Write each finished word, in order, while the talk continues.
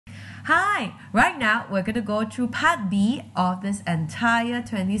Hi! Right now, we're going to go through part B of this entire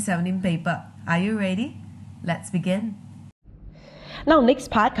 2017 paper. Are you ready? Let's begin. Now,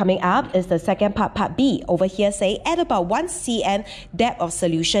 next part coming up is the second part, part B. Over here, say, add about 1 cm depth of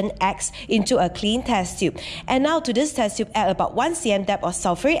solution X into a clean test tube. And now to this test tube, add about 1 cm depth of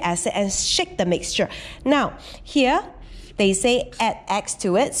sulfuric acid and shake the mixture. Now, here, they say add X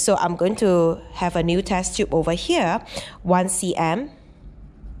to it. So I'm going to have a new test tube over here. 1 cm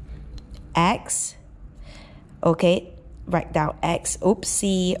X. Okay, write down X.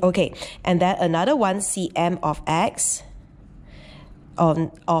 Oopsie. Okay, and then another 1 cm of X.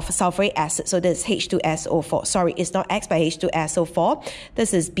 Of sulfuric acid. So this is H2SO4. Sorry, it's not X but H2SO4.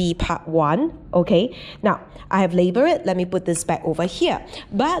 This is B part 1. Okay. Now, I have labeled it. Let me put this back over here.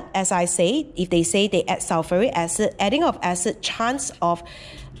 But as I say, if they say they add sulfuric acid, adding of acid, chance of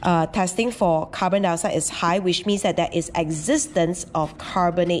testing for carbon dioxide is high, which means that there is existence of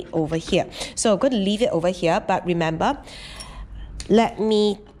carbonate over here. So I'm going to leave it over here. But remember, let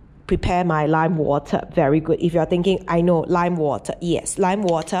me prepare my lime water. Very good. If you're thinking, I know, lime water. Yes, lime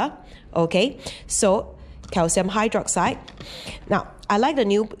water. Okay. So, calcium hydroxide. Now, I like the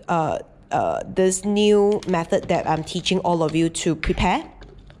new, this new method that I'm teaching all of you to prepare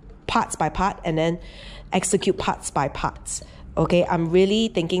parts by part and then execute parts by parts. Okay. I'm really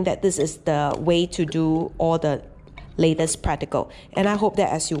thinking that this is the way to do all the latest practical, and I hope that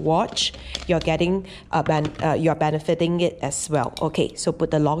as you watch, you're getting you're benefiting it as well. Okay, so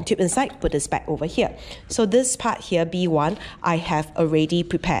put the long tube inside, put this back over here. So this part here, B1, I have already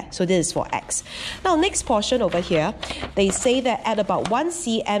prepared. So this is for X. Now next portion over here, they say that add about 1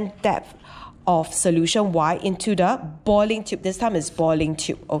 cm depth of solution Y into the boiling tube. This time is boiling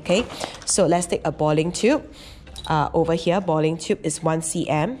tube. Okay, so let's take a boiling tube. Over here, boiling tube is 1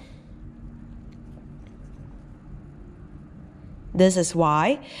 cm. This is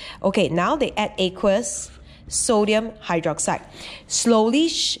Y. Okay, now they add aqueous sodium hydroxide. Slowly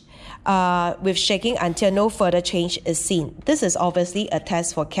with shaking until no further change is seen. This is obviously a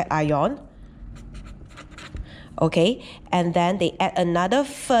test for cation. Okay, and then they add another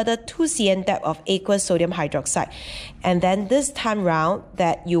further 2 cm depth of aqueous sodium hydroxide. And then this time round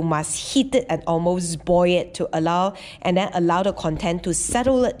that you must heat it and almost boil it to allow the content to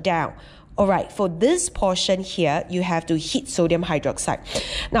settle it down. Alright, for this portion here, you have to heat sodium hydroxide.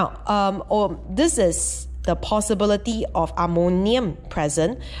 Now, this is the possibility of ammonium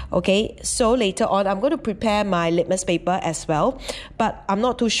present. Okay, so later on, I'm going to prepare my litmus paper as well, but I'm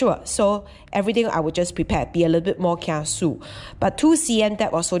not too sure. So everything I would just prepare, be a little bit more kiasu. But 2 cm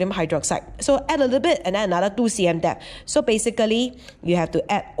depth of sodium hydroxide. So add a little bit and then another 2 cm depth. So basically, you have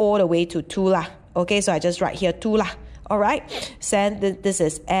to add all the way to 2 lah. Okay, so I just write here 2 lah. Alright, so this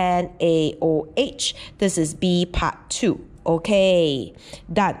is NaOH. This is B part 2. Okay,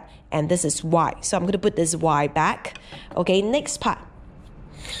 done. And this is Y. So I'm going to put this Y back. Okay, next part.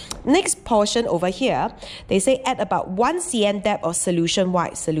 Next portion over here, they say add about 1 cm depth of solution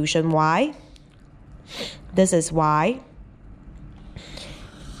Y. Solution Y. This is Y.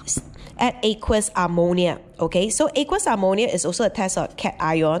 Add aqueous ammonia. Okay, so aqueous ammonia is also a test of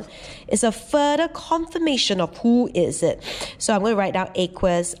cation. It's a further confirmation of who is it. So I'm going to write down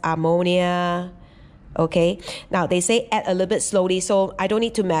aqueous ammonia. Okay, now they say add a little bit slowly, so I don't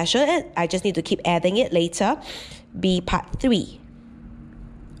need to measure it. I just need to keep adding it later. B part 3.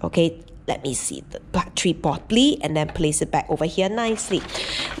 Okay, let me see the part 3 properly and then place it back over here nicely.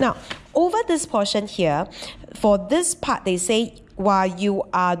 Now, over this portion here, for this part, they say while you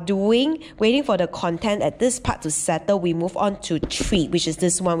are waiting for the content at this part to settle, we move on to 3, which is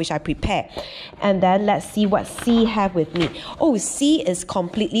this one which I prepared. And then let's see what C have with me. Oh, C is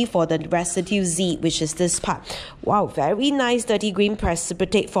completely for the residue Z, which is this part. Wow, very nice dirty green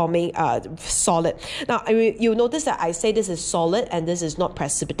precipitate forming solid. Now, you'll notice that I say this is solid and this is not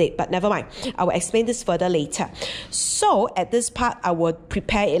precipitate, but never mind. I will explain this further later. So at this part, I will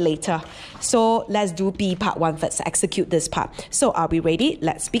prepare it later. So let's do B part 1 first, execute this part. So are we ready?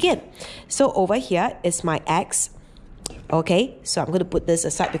 Let's begin. So over here is my X. Okay, so I'm going to put this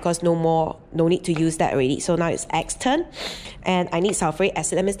aside because no need to use that already. So now it's X turn and I need sulfuric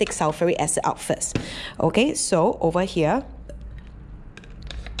acid. Let me take sulfuric acid out first. Okay, so over here,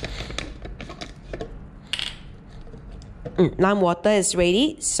 lime water is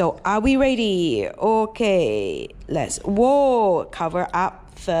ready. So are we ready? Okay, cover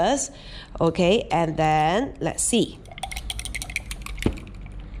up first. Okay, and then let's see.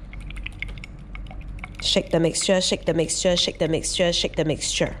 Shake the mixture, shake the mixture, shake the mixture, shake the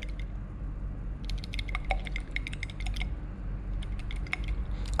mixture.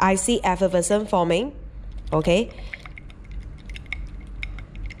 I see effervescent forming. Okay.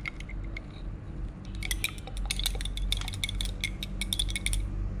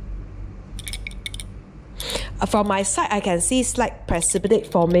 From my side, I can see slight precipitate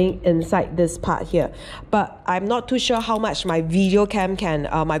forming inside this part here, but I'm not too sure how much my video cam can,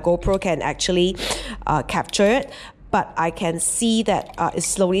 my GoPro can actually capture it. But I can see that it's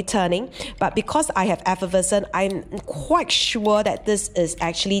slowly turning. But because I have effervescent, I'm quite sure that this is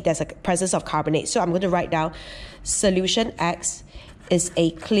actually, there's a presence of carbonate. So I'm going to write down solution X is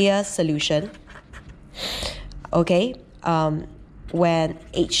a clear solution. Okay, when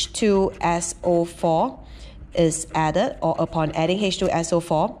H2SO4 is added, or upon adding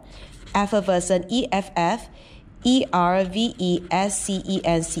H2SO4, effervescent EFF,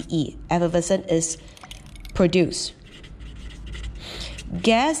 ERVESCENCE, effervescent is produced.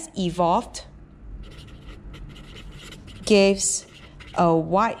 Gas evolved gives a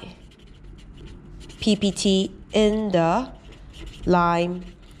white PPT in the lime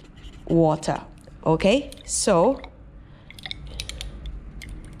water. Okay, so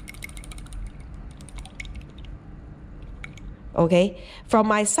okay, from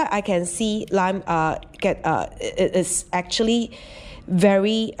my side I can see lime it is actually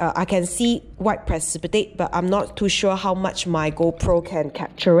very I can see white precipitate, but I'm not too sure how much my GoPro can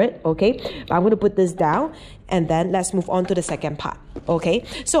capture it. Okay, but I'm going to put this down and then let's move on to the second part. Okay,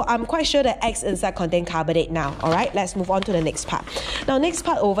 so I'm quite sure that X inside contain carbonate now. All right, let's move on to the next part. Now next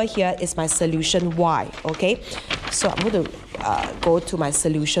part over here is my solution Y. Okay, so I'm going to go to my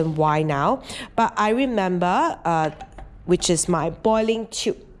solution Y now, but I remember which is my boiling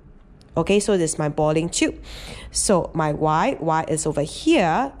tube. Okay, so this is my boiling tube. So my Y is over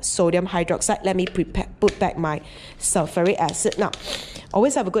here, sodium hydroxide. Let me put back my sulfuric acid. Now,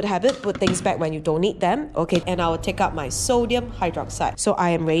 always have a good habit, put things back when you don't need them. Okay, and I will take out my sodium hydroxide. So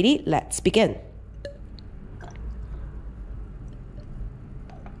I am ready, let's begin.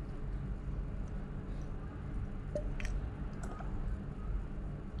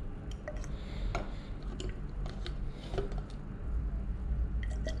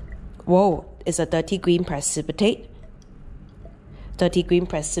 Whoa, it's a dirty green precipitate. Dirty green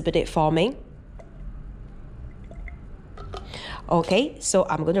precipitate forming. Okay, so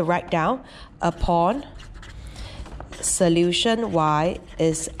I'm going to write down upon solution Y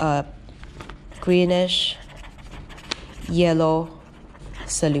is a greenish yellow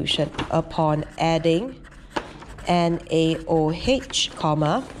solution. Upon adding NaOH,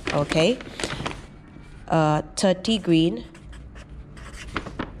 comma, okay, dirty green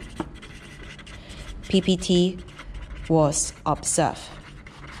PPT was observed.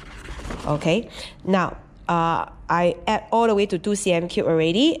 Okay, now I add all the way to 2 cm cube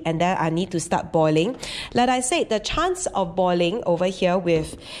already, and then I need to start boiling. Like I said, the chance of boiling over here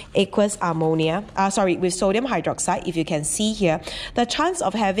with aqueous ammonia, with sodium hydroxide, if you can see here, the chance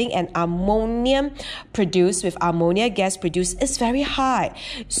of having an ammonium produced with ammonia gas produced is very high.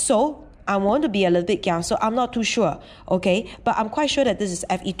 So I want to be a little bit young, so I'm not too sure, okay? But I'm quite sure that this is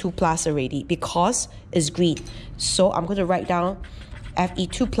Fe2 plus already because it's green. So I'm going to write down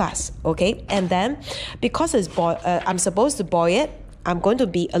Fe2 plus, okay? And then because it's I'm supposed to boil it, I'm going to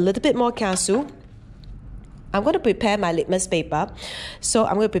be a little bit more careful. I'm going to prepare my litmus paper. So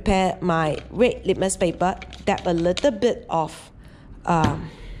I'm going to prepare my red litmus paper, dab a little bit of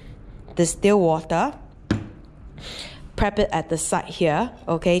distilled water. Prep it at the side here,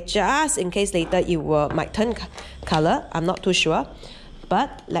 okay, just in case later it might turn color. I'm not too sure,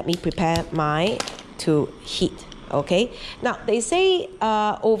 but let me prepare mine to heat. Okay, now they say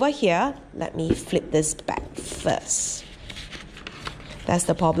over here, let me flip this back first. That's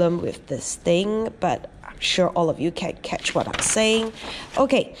the problem with this thing, but I'm sure all of you can catch what I'm saying.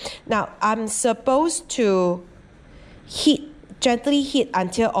 Okay, now I'm supposed to gently heat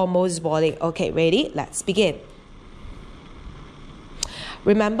until almost boiling. Okay, ready? Let's begin.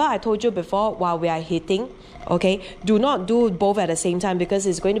 Remember, I told you before, while we are heating, okay, do not do both at the same time because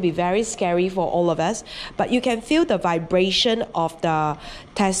it's going to be very scary for all of us. But you can feel the vibration of the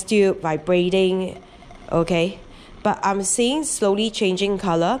test tube vibrating, okay? But I'm seeing slowly changing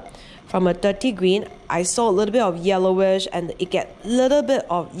color from a dirty green. I saw a little bit of yellowish and it get a little bit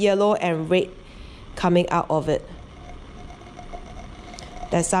of yellow and red coming out of it.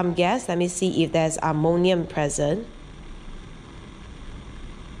 There's some gas. Let me see if there's ammonium present.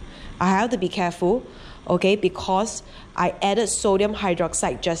 I have to be careful, okay, because I added sodium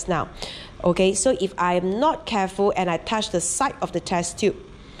hydroxide just now. Okay, so if I am not careful and I touch the side of the test tube,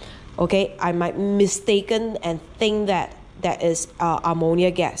 okay, I might mistaken and think that that is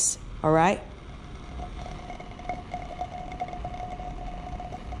ammonia gas, all right?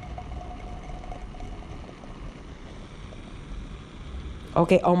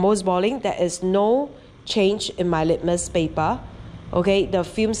 Okay, almost boiling. There is no change in my litmus paper. Okay, the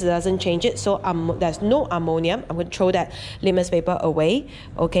fumes doesn't change it, so there's no ammonium. I'm going to throw that litmus paper away.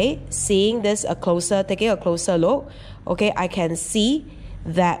 Okay, seeing this taking a closer look, okay, I can see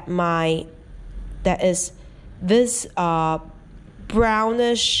that there is this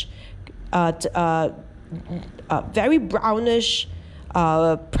brownish, very brownish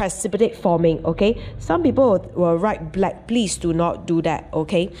precipitate forming. Okay, some people will write black. Please do not do that.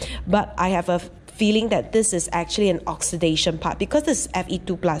 Okay, but I have a feeling that this is actually an oxidation part because this is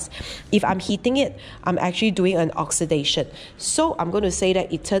Fe2+. If I'm heating it, I'm actually doing an oxidation. So I'm going to say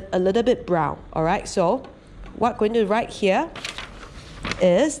that it turned a little bit brown. All right, so what I'm going to write here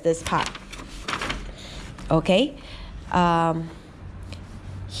is this part. Okay,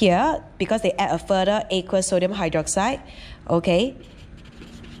 here, because they add a further aqueous sodium hydroxide, okay,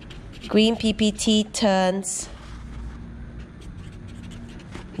 green PPT turns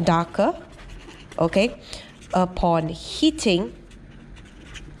darker. Okay, upon heating,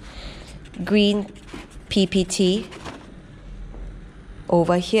 green PPT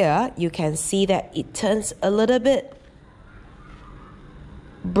over here, you can see that it turns a little bit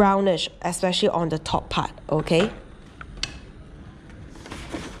brownish, especially on the top part. Okay,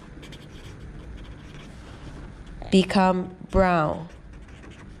 become brown.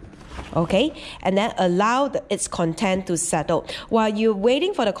 Okay, and then allow its content to settle. While you're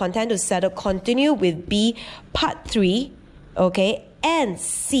waiting for the content to settle, continue with B, part 3, okay, and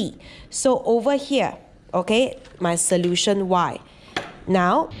C. So over here, okay, my solution Y.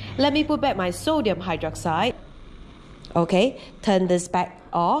 Now, let me put back my sodium hydroxide. Okay, turn this back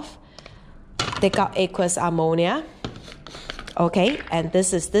off. Take out aqueous ammonia. Okay, and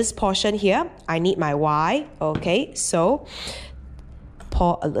this is this portion here. I need my Y. Okay, so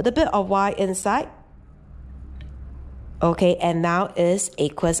pour a little bit of Y inside. Okay, and now is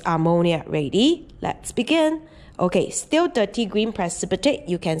aqueous ammonia ready. Let's begin. Okay, still dirty green precipitate.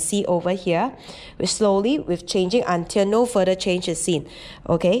 You can see over here. We're changing until no further change is seen.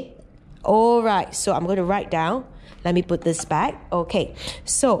 Okay, all right. So I'm going to write down. Let me put this back. Okay,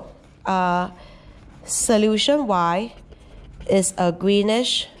 so solution Y is a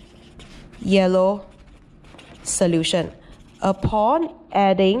greenish yellow solution. Upon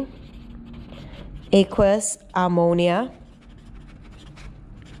adding aqueous ammonia,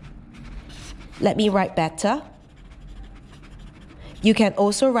 let me write better. You can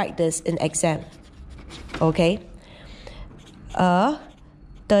also write this in exam. Okay. A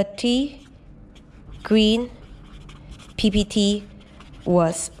dirty green PPT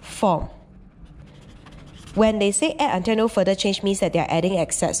was formed. When they say add until no further change, means that they are adding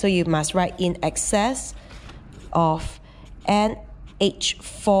excess. So you must write in excess of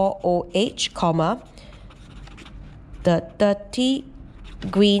NH4OH, comma, the dirty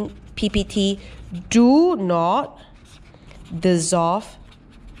green PPT do not dissolve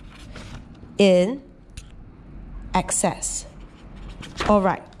in excess.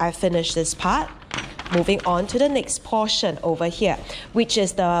 Alright, I finished this part. Moving on to the next portion over here, which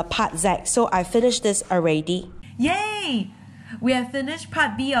is the part Z. So I finished this already. Yay! We have finished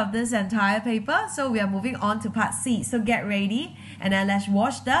part B of this entire paper, so we are moving on to part C. So get ready and then let's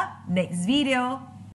watch the next video.